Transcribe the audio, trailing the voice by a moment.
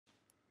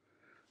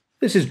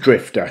This is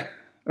Drifter,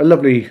 a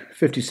lovely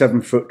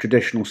 57-foot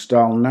traditional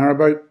style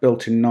narrowboat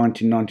built in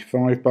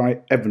 1995 by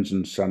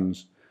Evans &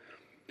 Sons.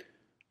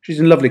 She's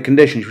in lovely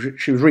condition.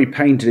 She was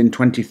repainted in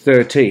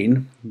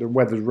 2013. The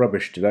weather's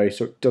rubbish today,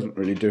 so it doesn't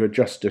really do her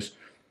justice.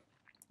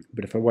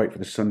 But if I wait for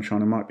the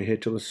sunshine, I might be here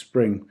till the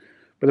spring.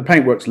 But the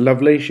paintwork's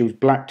lovely. She was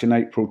blacked in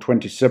April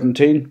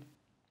 2017.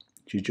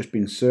 She's just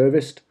been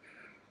serviced.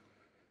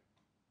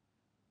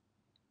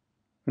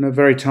 And a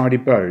very tidy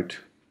boat.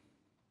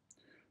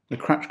 The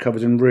cratch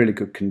cover's in really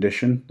good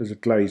condition. There's a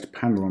glazed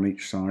panel on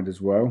each side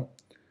as well.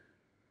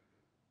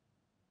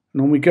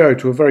 And on we go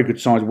to a very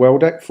good sized well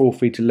deck, 4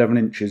 feet 11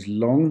 inches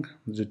long.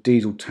 There's a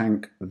diesel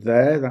tank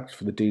there, that's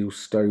for the diesel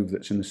stove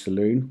that's in the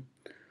saloon.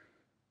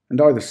 And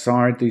either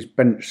side, these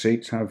bench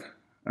seats have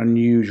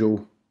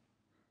unusual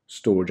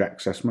storage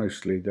access.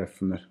 Mostly they're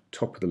from the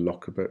top of the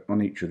locker, but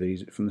on each of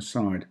these it's from the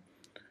side.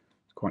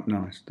 It's quite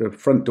nice. The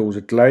front doors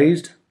are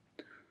glazed,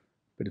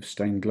 bit of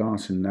stained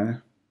glass in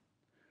there.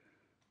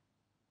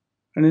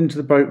 And into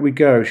the boat we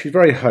go. She's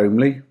very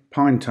homely,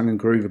 pine tongue and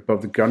groove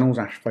above the gunnels,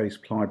 ash face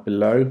ply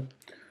below.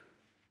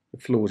 The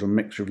floor's a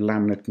mixture of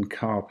laminate and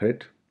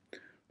carpet.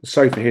 The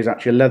sofa here is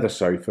actually a leather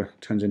sofa,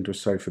 turns into a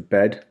sofa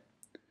bed.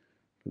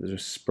 But there's a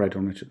spread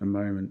on it at the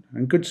moment.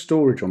 And good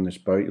storage on this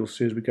boat, you'll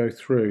see as we go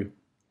through.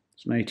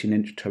 It's an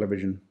 18-inch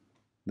television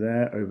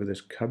there over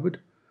this cupboard.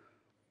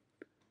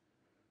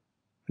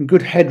 And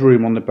good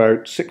headroom on the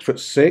boat,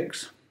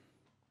 6'6".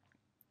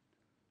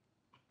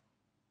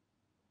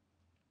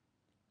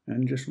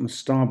 And just on the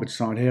starboard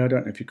side here, I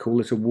don't know if you call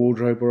this a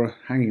wardrobe or a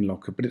hanging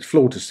locker, but it's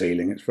floor to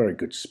ceiling. It's very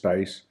good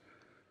space.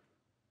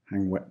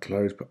 Hang wet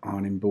clothes, put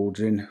ironing boards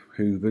in,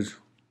 hoovers,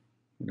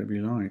 whatever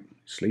you like.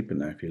 Sleep in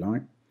there if you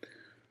like.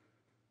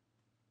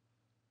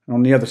 And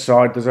on the other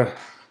side, there's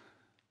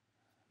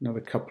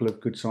another couple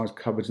of good sized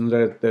cupboards, and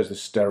there's the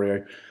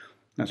stereo.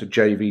 That's a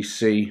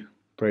JVC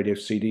radio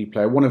CD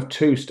player. One of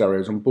 2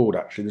 stereos on board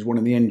actually. There's one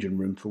in the engine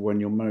room for when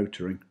you're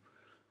motoring.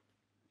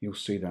 You'll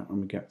see that when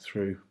we get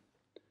through.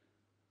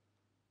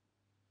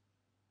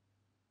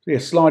 So yeah,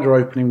 slider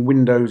opening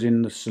windows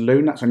in the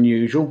saloon, that's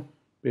unusual.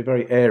 Be a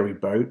very airy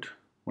boat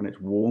when it's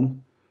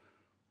warm,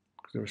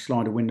 because there are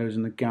slider windows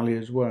in the galley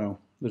as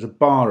well. There's a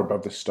bar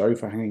above the stove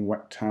for hanging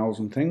wet towels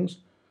and things.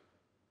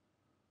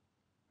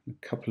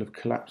 A couple of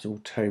collapsible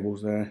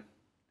tables there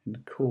in the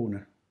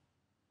corner.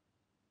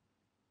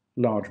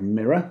 Large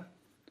mirror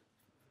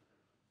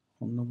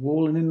on the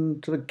wall, and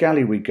into the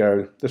galley we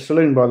go. The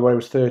saloon, by the way,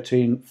 was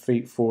 13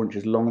 feet 4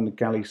 inches long and the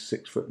galley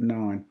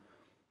 6'9".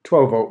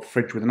 12-volt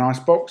fridge with an ice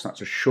box, that's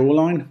a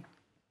Shoreline.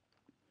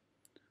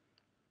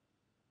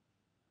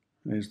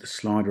 There's the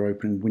slider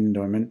opening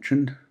window I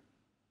mentioned.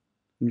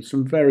 And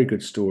some very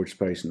good storage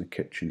space in the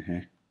kitchen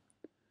here.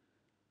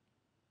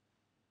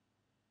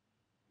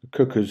 The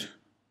cooker's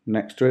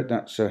next to it,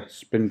 that's a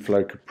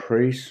Spinflow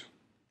Caprice.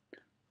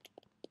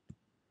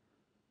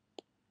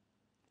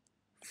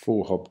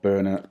 4-hob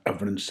burner,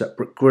 oven and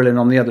separate grilling.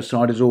 On the other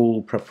side is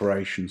all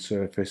preparation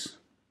surface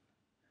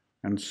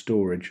and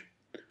storage.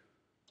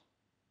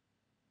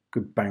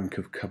 Good bank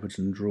of cupboards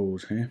and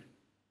drawers here.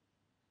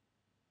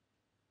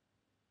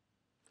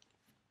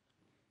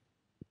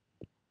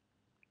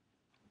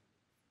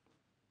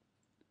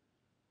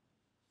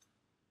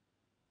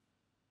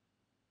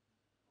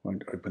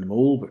 Won't open them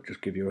all, but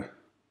just give you a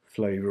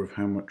flavour of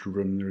how much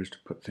room there is to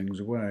put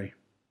things away.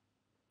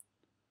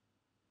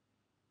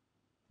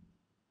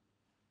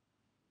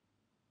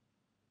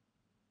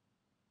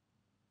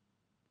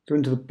 So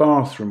into the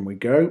bathroom we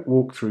go,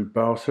 walk through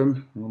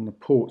bathroom, and on the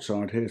port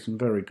side here some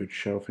very good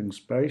shelving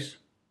space.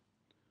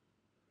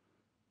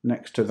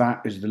 Next to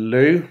that is the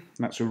loo,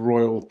 that's a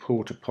Royal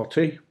Porta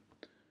Potty,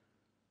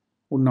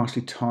 all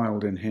nicely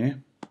tiled in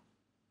here.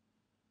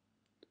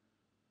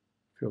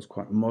 Feels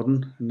quite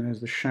modern, and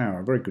there's the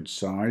shower, very good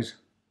size,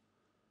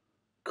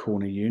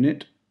 corner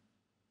unit.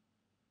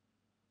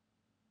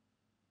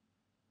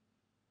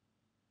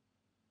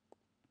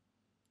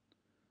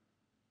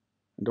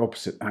 And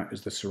opposite that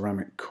is the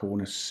ceramic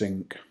corner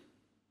sink.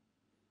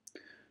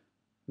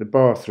 The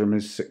bathroom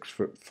is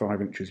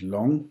 6'5"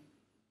 long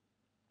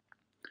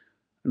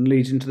and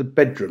leads into the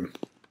bedroom.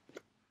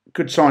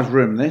 Good sized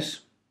room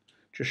this,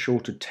 just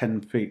short of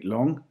 10 feet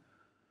long.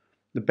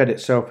 The bed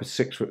itself is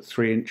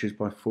 6'3"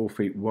 by 4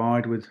 feet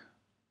wide with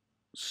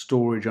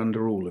storage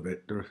under all of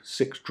it. There are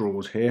 6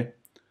 drawers here.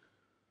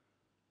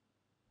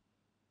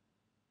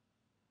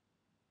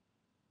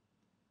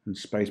 And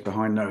space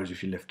behind those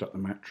if you lift up the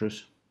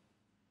mattress.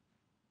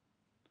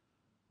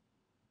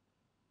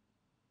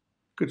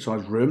 Good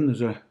sized room.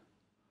 There's a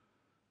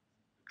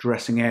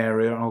dressing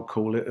area, I'll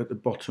call it, at the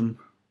bottom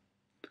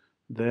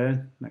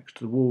there, next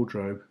to the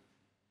wardrobe.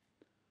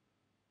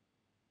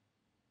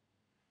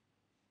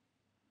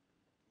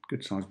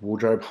 Good sized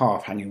wardrobe,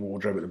 half hanging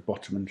wardrobe at the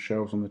bottom and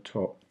shelves on the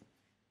top.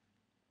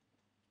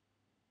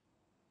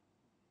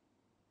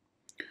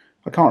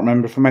 I can't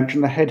remember if I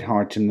mentioned the head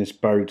height in this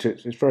boat.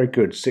 It's very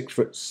good,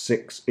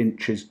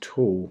 6'6"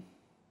 tall.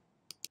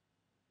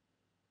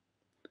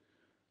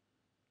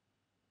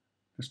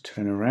 Let's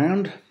turn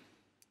around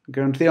and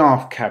go into the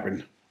aft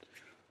cabin.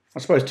 I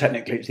suppose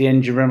technically it's the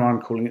engine room,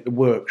 I'm calling it the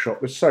workshop.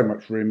 There's so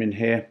much room in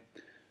here.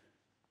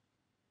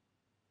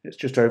 It's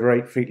just over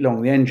 8 feet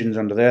long. The engine's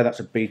under there, that's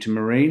a Beta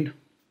Marine,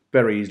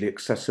 very easily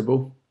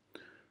accessible.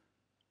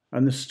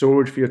 And there's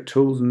storage for your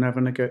tools and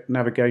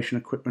navigation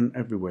equipment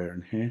everywhere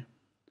in here.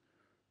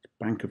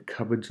 Bank of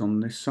cupboards on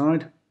this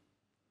side.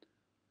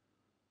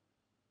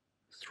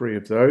 3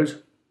 of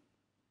those.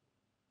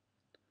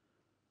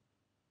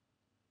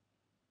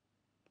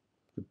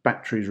 The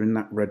batteries are in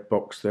that red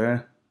box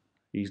there,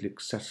 easily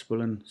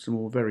accessible, and some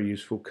more very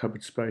useful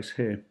cupboard space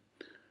here.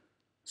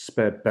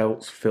 Spare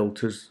belts,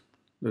 filters.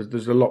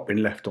 There's a lot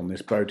been left on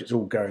this boat. It's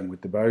all going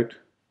with the boat.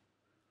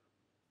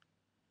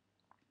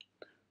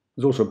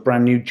 There's also a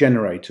brand new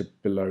generator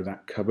below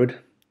that cupboard,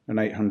 an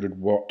 800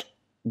 watt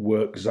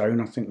work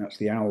zone. I think that's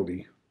the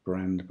Aldi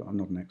brand, but I'm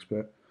not an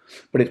expert.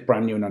 But it's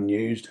brand new and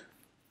unused.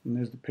 And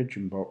there's the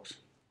pigeon box.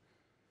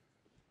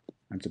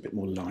 Adds a bit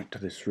more light to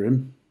this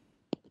room.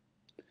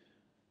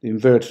 The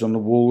inverter's on the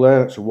wall there.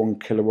 That's a 1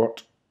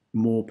 kilowatt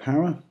more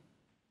power.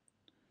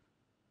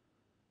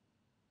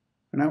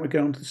 And now we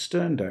go onto the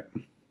stern deck.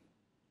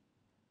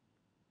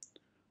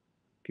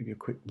 Give you a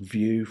quick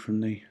view from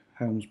the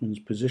helmsman's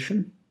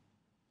position.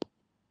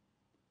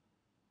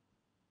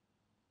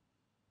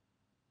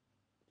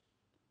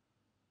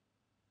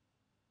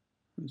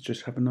 Let's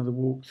just have another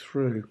walk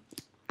through.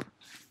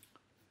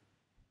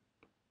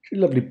 She's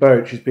a lovely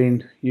boat. She's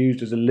been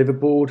used as a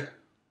liverboard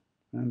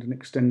and an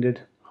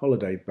extended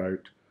holiday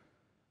boat.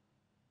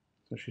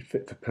 So she's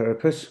fit for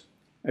purpose.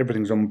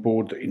 Everything's on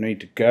board that you need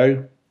to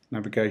go.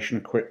 Navigation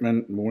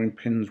equipment, mooring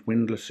pins,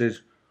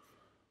 windlasses,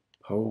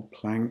 pole,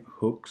 plank,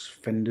 hooks,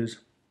 fenders,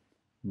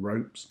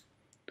 ropes.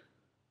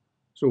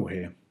 It's all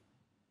here.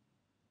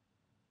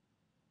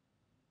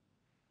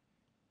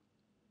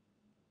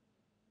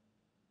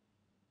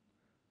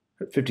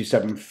 At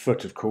 57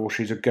 foot, of course,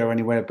 she's a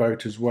go-anywhere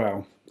boat as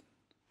well.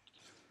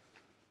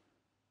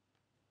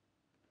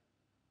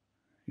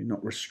 You're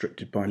not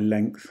restricted by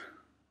length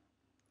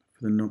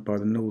by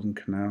the northern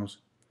canals.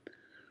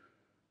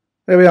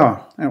 There we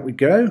are, out we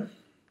go.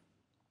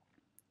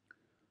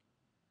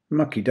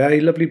 Mucky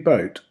day, lovely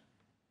boat.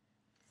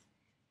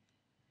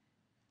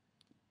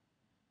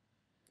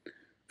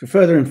 For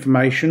further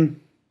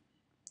information,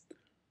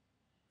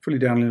 fully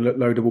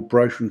downloadable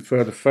brochure and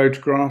further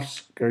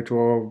photographs, go to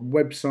our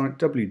website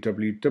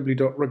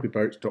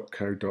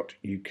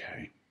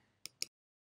www.rugbyboats.co.uk.